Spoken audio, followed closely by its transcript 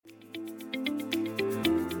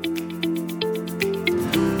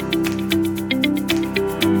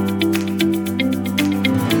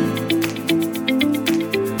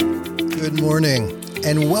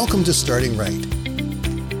and welcome to Starting Right.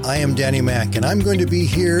 I am Danny Mack, and I'm going to be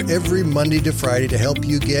here every Monday to Friday to help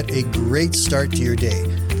you get a great start to your day.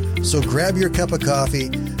 So grab your cup of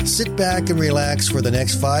coffee, sit back and relax for the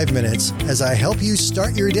next 5 minutes as I help you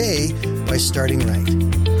start your day by starting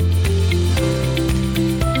right.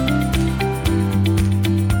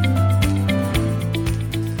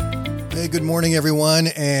 Good morning, everyone,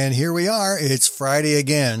 and here we are. It's Friday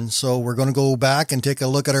again, so we're going to go back and take a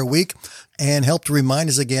look at our week and help to remind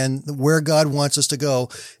us again where God wants us to go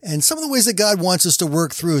and some of the ways that God wants us to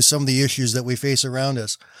work through some of the issues that we face around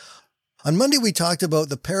us. On Monday, we talked about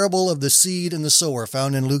the parable of the seed and the sower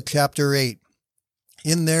found in Luke chapter 8.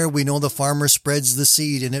 In there, we know the farmer spreads the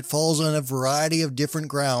seed, and it falls on a variety of different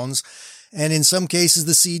grounds, and in some cases,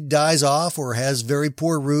 the seed dies off or has very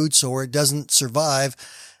poor roots or it doesn't survive.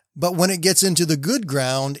 But when it gets into the good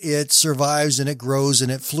ground, it survives and it grows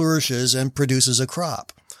and it flourishes and produces a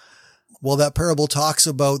crop. Well, that parable talks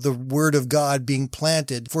about the word of God being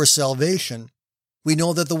planted for salvation. We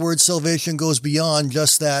know that the word salvation goes beyond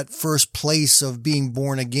just that first place of being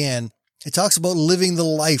born again. It talks about living the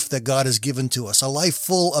life that God has given to us, a life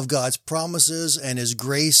full of God's promises and His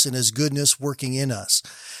grace and His goodness working in us.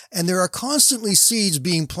 And there are constantly seeds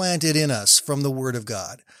being planted in us from the word of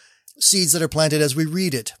God. Seeds that are planted as we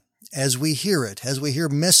read it, as we hear it, as we hear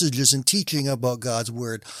messages and teaching about God's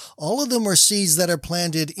word. All of them are seeds that are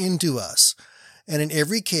planted into us. And in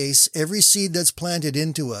every case, every seed that's planted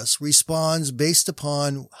into us responds based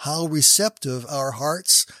upon how receptive our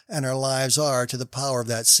hearts and our lives are to the power of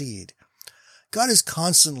that seed. God is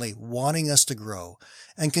constantly wanting us to grow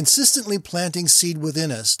and consistently planting seed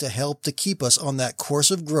within us to help to keep us on that course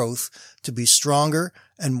of growth, to be stronger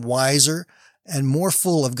and wiser and more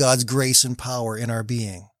full of God's grace and power in our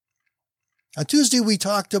being. On Tuesday, we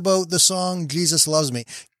talked about the song, Jesus Loves Me.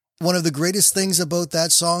 One of the greatest things about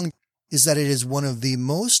that song is that it is one of the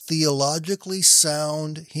most theologically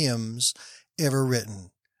sound hymns ever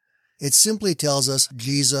written. It simply tells us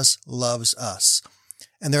Jesus loves us.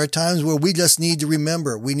 And there are times where we just need to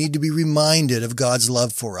remember, we need to be reminded of God's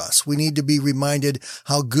love for us. We need to be reminded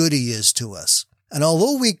how good He is to us. And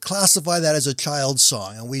although we classify that as a child's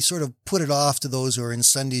song, and we sort of put it off to those who are in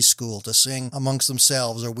Sunday school to sing amongst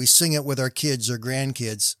themselves, or we sing it with our kids or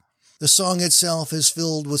grandkids, the song itself is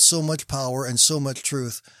filled with so much power and so much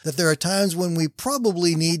truth that there are times when we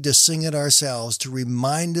probably need to sing it ourselves to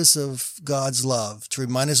remind us of God's love, to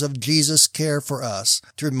remind us of Jesus' care for us,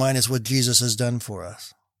 to remind us what Jesus has done for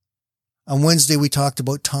us. On Wednesday, we talked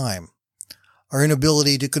about time. Our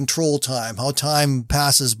inability to control time, how time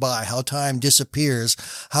passes by, how time disappears,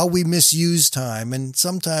 how we misuse time, and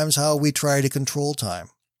sometimes how we try to control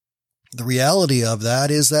time. The reality of that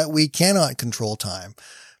is that we cannot control time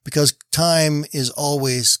because time is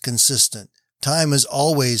always consistent. Time is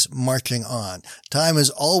always marching on. Time is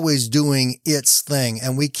always doing its thing,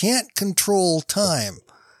 and we can't control time.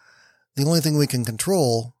 The only thing we can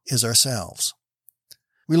control is ourselves.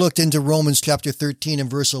 We looked into Romans chapter 13 and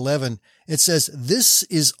verse 11. It says, "This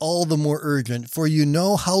is all the more urgent, for you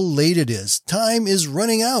know how late it is. Time is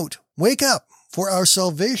running out. Wake up, for our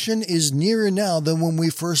salvation is nearer now than when we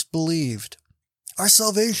first believed." Our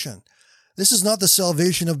salvation. This is not the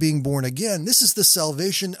salvation of being born again. This is the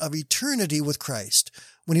salvation of eternity with Christ,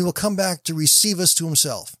 when He will come back to receive us to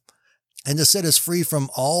Himself and to set us free from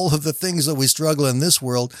all of the things that we struggle in this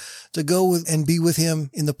world, to go and be with Him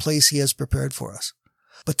in the place He has prepared for us.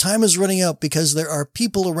 But time is running out because there are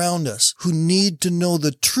people around us who need to know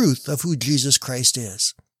the truth of who Jesus Christ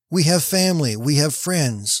is. We have family, we have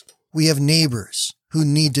friends, we have neighbors who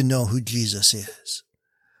need to know who Jesus is.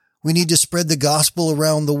 We need to spread the gospel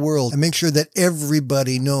around the world and make sure that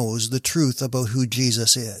everybody knows the truth about who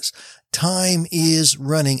Jesus is. Time is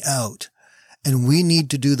running out, and we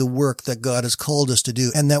need to do the work that God has called us to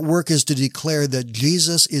do. And that work is to declare that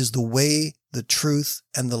Jesus is the way, the truth,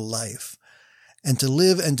 and the life. And to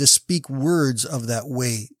live and to speak words of that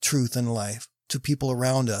way, truth, and life to people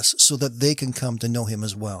around us so that they can come to know Him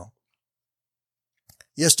as well.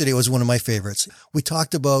 Yesterday was one of my favorites. We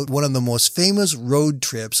talked about one of the most famous road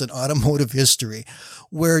trips in automotive history,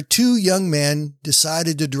 where two young men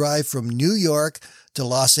decided to drive from New York to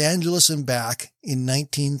Los Angeles and back in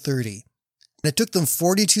 1930. And it took them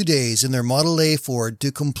 42 days in their Model A Ford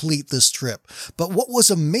to complete this trip. But what was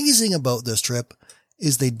amazing about this trip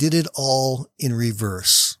is they did it all in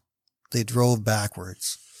reverse. They drove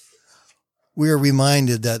backwards. We are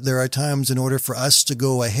reminded that there are times in order for us to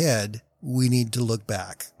go ahead, we need to look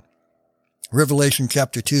back. Revelation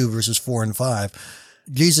chapter 2, verses 4 and 5.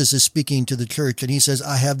 Jesus is speaking to the church and He says,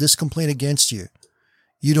 "I have this complaint against you.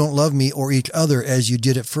 You don't love me or each other as you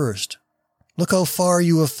did at first. Look how far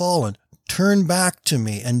you have fallen. turn back to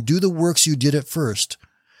me and do the works you did at first.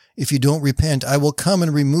 If you don't repent, I will come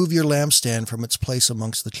and remove your lampstand from its place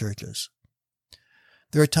amongst the churches.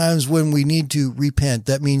 There are times when we need to repent.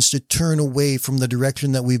 That means to turn away from the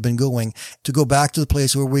direction that we've been going, to go back to the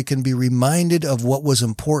place where we can be reminded of what was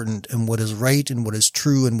important and what is right and what is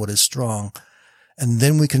true and what is strong. And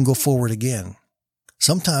then we can go forward again.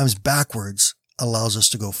 Sometimes backwards allows us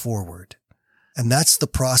to go forward. And that's the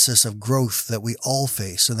process of growth that we all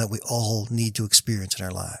face and that we all need to experience in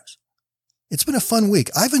our lives. It's been a fun week.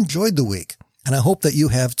 I've enjoyed the week, and I hope that you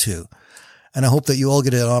have too. And I hope that you all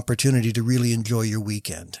get an opportunity to really enjoy your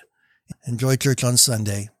weekend. Enjoy church on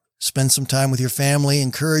Sunday. Spend some time with your family.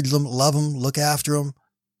 Encourage them, love them, look after them.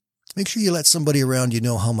 Make sure you let somebody around you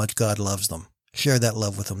know how much God loves them. Share that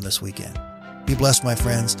love with them this weekend. Be blessed, my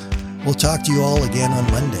friends. We'll talk to you all again on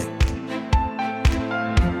Monday.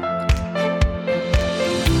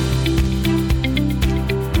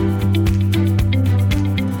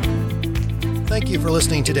 Thank you for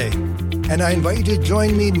listening today. And I invite you to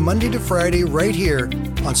join me Monday to Friday right here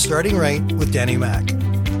on Starting Right with Danny Mack.